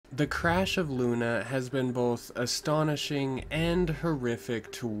The crash of Luna has been both astonishing and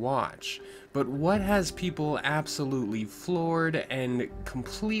horrific to watch, but what has people absolutely floored and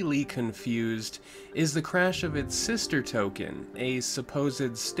completely confused is the crash of its sister token, a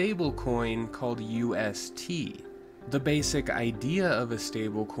supposed stablecoin called UST. The basic idea of a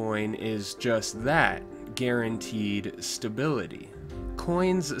stablecoin is just that, guaranteed stability.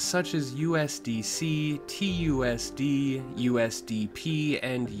 Coins such as USDC, TUSD, USDP,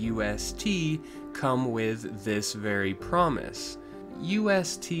 and UST come with this very promise.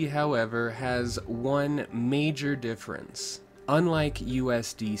 UST, however, has one major difference. Unlike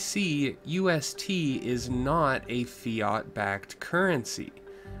USDC, UST is not a fiat-backed currency.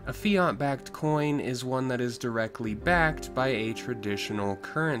 A fiat-backed coin is one that is directly backed by a traditional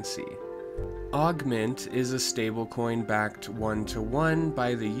currency. Augment is a stablecoin backed 1-to-1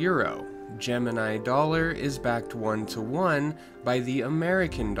 by the euro. Gemini dollar is backed 1-to-1 by the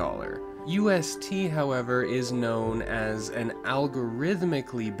American dollar. UST, however, is known as an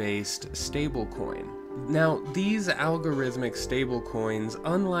algorithmically based stablecoin. Now, these algorithmic stablecoins,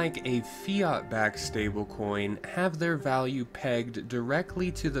 unlike a fiat-backed stablecoin, have their value pegged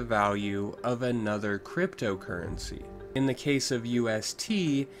directly to the value of another cryptocurrency. In the case of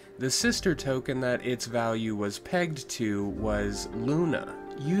UST, the sister token that its value was pegged to was LUNA.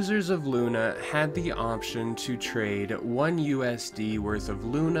 Users of LUNA had the option to trade 1 USD worth of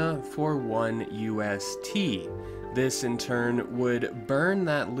LUNA for 1 UST. This in turn would burn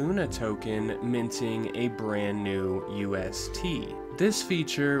that LUNA token, minting a brand new UST. This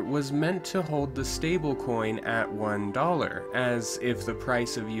feature was meant to hold the stablecoin at $1, as if the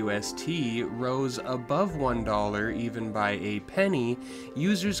price of UST rose above $1 even by a penny,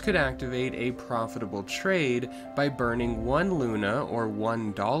 users could activate a profitable trade by burning 1 LUNA or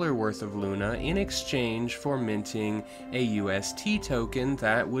 $1 worth of LUNA in exchange for minting a UST token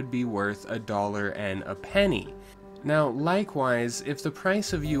that would be worth $1 and a penny. Now, likewise, if the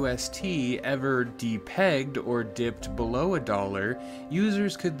price of UST ever depegged or dipped below $1,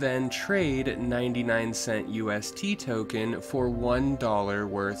 users could then trade 99-cent UST token for $1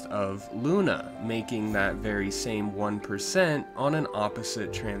 worth of LUNA, making that very same 1% on an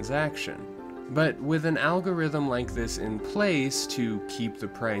opposite transaction. But with an algorithm like this in place to keep the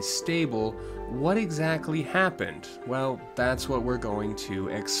price stable, what exactly happened? Well, that's what we're going to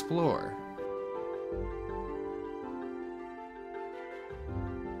explore.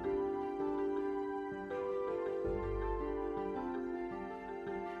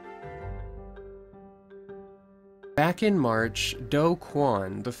 Back in March, Do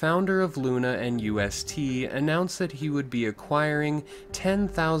Kwon, the founder of LUNA and UST, announced that he would be acquiring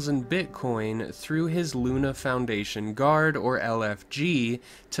 10,000 Bitcoin through his LUNA Foundation Guard, or LFG,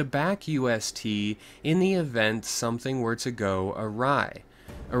 to back UST in the event something were to go awry.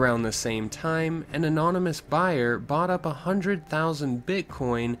 Around the same time, an anonymous buyer bought up 100,000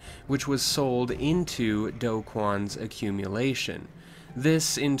 Bitcoin, which was sold into Do Kwon's accumulation.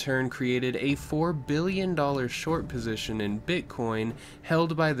 This, in turn, created a $4 billion short position in Bitcoin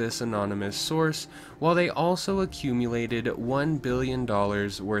held by this anonymous source, while they also accumulated $1 billion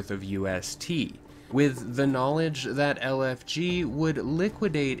worth of UST. With the knowledge that LFG would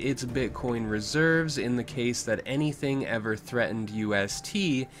liquidate its Bitcoin reserves in the case that anything ever threatened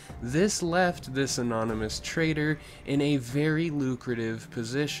UST, this left this anonymous trader in a very lucrative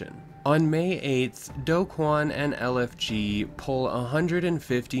position. On May 8th, Do Kwon and LFG pull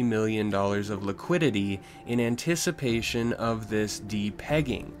 $150 million of liquidity in anticipation of this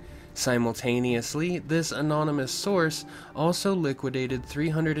depegging. Simultaneously, this anonymous source also liquidated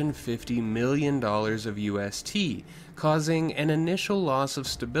 $350 million of UST, causing an initial loss of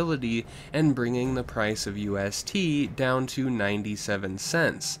stability and bringing the price of UST down to 97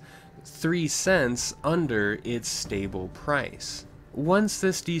 cents, 3 cents under its stable price. Once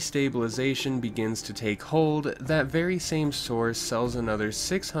this destabilization begins to take hold, that very same source sells another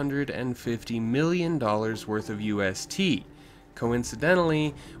 $650 million worth of UST.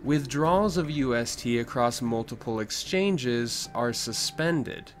 Coincidentally, withdrawals of UST across multiple exchanges are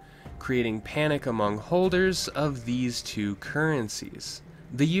suspended, creating panic among holders of these two currencies.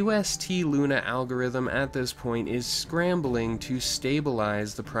 The UST LUNA algorithm at this point is scrambling to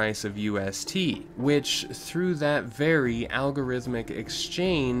stabilize the price of UST, which, through that very algorithmic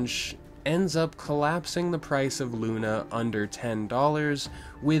exchange, ends up collapsing the price of LUNA under $10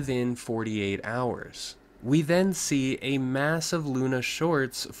 within 48 hours. We then see a massive LUNA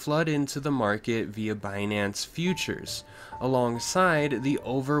shorts flood into the market via Binance futures, alongside the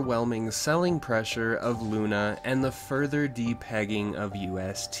overwhelming selling pressure of LUNA and the further depegging of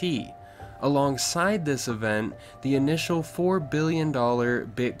UST. Alongside this event, the initial $4 billion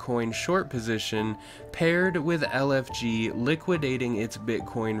Bitcoin short position, paired with LFG liquidating its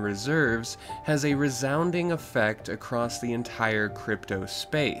Bitcoin reserves, has a resounding effect across the entire crypto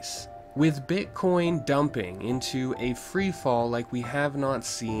space. With Bitcoin dumping into a freefall like we have not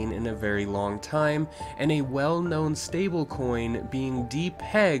seen in a very long time, and a well-known stablecoin being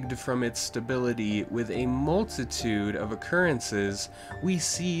depegged from its stability with a multitude of occurrences, we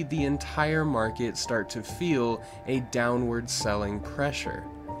see the entire market start to feel a downward selling pressure.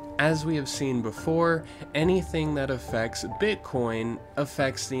 As we have seen before, anything that affects Bitcoin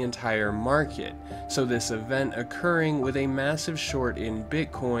affects the entire market, so this event occurring with a massive short in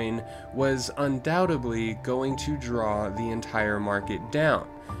Bitcoin was undoubtedly going to draw the entire market down.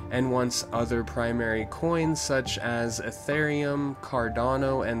 And once other primary coins such as Ethereum,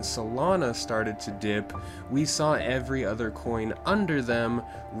 Cardano, and Solana started to dip, we saw every other coin under them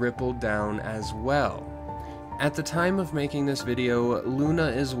ripple down as well. At the time of making this video, LUNA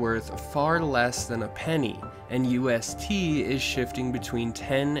is worth far less than a penny, and UST is shifting between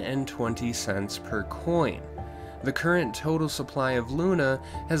 10 and 20 cents per coin. The current total supply of LUNA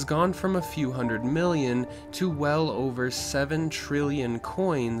has gone from a few hundred million to well over 7 trillion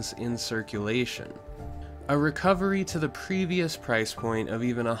coins in circulation. A recovery to the previous price point of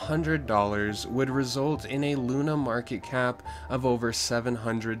even $100 would result in a LUNA market cap of over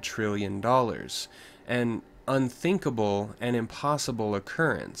 $700 trillion, an unthinkable and impossible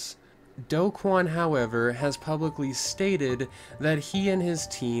occurrence. Do Kwon, however, has publicly stated that he and his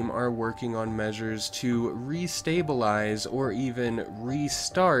team are working on measures to restabilize or even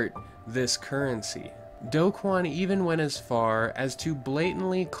restart this currency. Do Kwon even went as far as to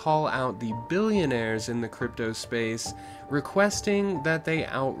blatantly call out the billionaires in the crypto space, requesting that they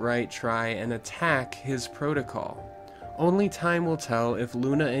outright try and attack his protocol. Only time will tell if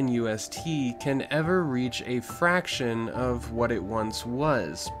LUNA and UST can ever reach a fraction of what it once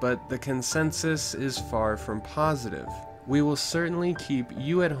was, but the consensus is far from positive. We will certainly keep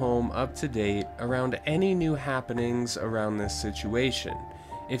you at home up to date around any new happenings around this situation.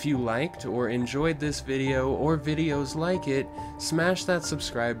 If you liked or enjoyed this video or videos like it, smash that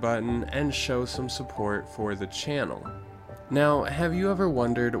subscribe button and show some support for the channel. Now, have you ever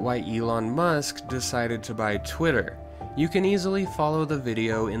wondered why Elon Musk decided to buy Twitter? You can easily follow the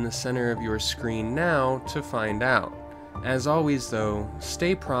video in the center of your screen now to find out. As always though,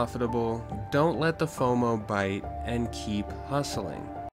 stay profitable, don't let the FOMO bite, and keep hustling.